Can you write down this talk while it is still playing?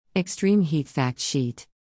Extreme Heat Fact Sheet.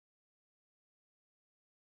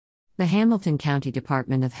 The Hamilton County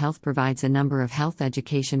Department of Health provides a number of health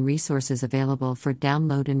education resources available for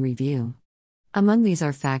download and review. Among these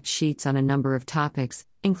are fact sheets on a number of topics,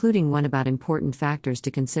 including one about important factors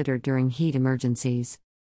to consider during heat emergencies.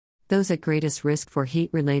 Those at greatest risk for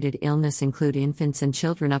heat-related illness include infants and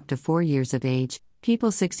children up to 4 years of age,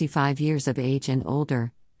 people 65 years of age and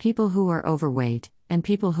older, people who are overweight, and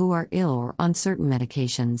people who are ill or on certain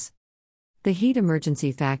medications. The heat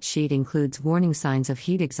emergency fact sheet includes warning signs of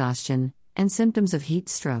heat exhaustion and symptoms of heat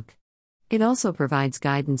stroke. It also provides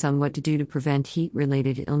guidance on what to do to prevent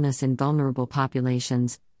heat-related illness in vulnerable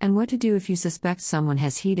populations, and what to do if you suspect someone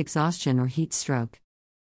has heat exhaustion or heat stroke.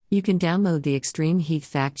 You can download the Extreme Heat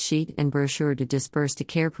Fact Sheet and brochure to disperse to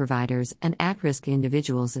care providers and at-risk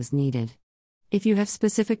individuals as needed. If you have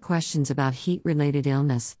specific questions about heat-related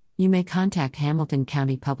illness, you may contact Hamilton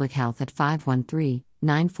County Public Health at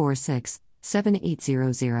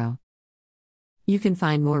 513-946-7800. You can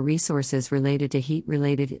find more resources related to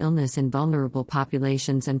heat-related illness in vulnerable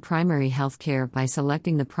populations and primary health care by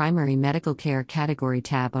selecting the Primary Medical Care category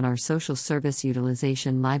tab on our Social Service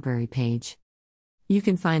Utilization Library page. You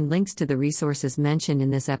can find links to the resources mentioned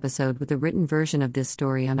in this episode with a written version of this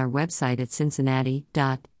story on our website at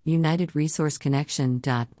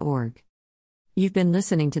cincinnati.unitedresourceconnection.org. You've been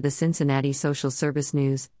listening to the Cincinnati Social Service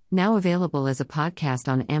News, now available as a podcast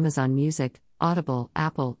on Amazon Music, Audible,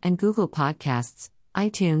 Apple and Google Podcasts,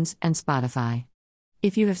 iTunes, and Spotify.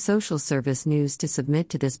 If you have social service news to submit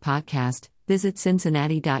to this podcast, visit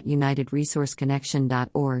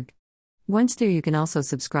cincinnati.unitedresourceconnection.org. Once there, you can also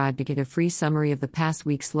subscribe to get a free summary of the past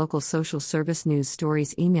week's local social service news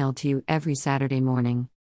stories emailed to you every Saturday morning.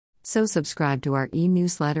 So subscribe to our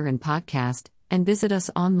e-newsletter and podcast, and visit us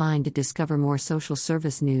online to discover more social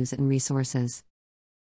service news and resources.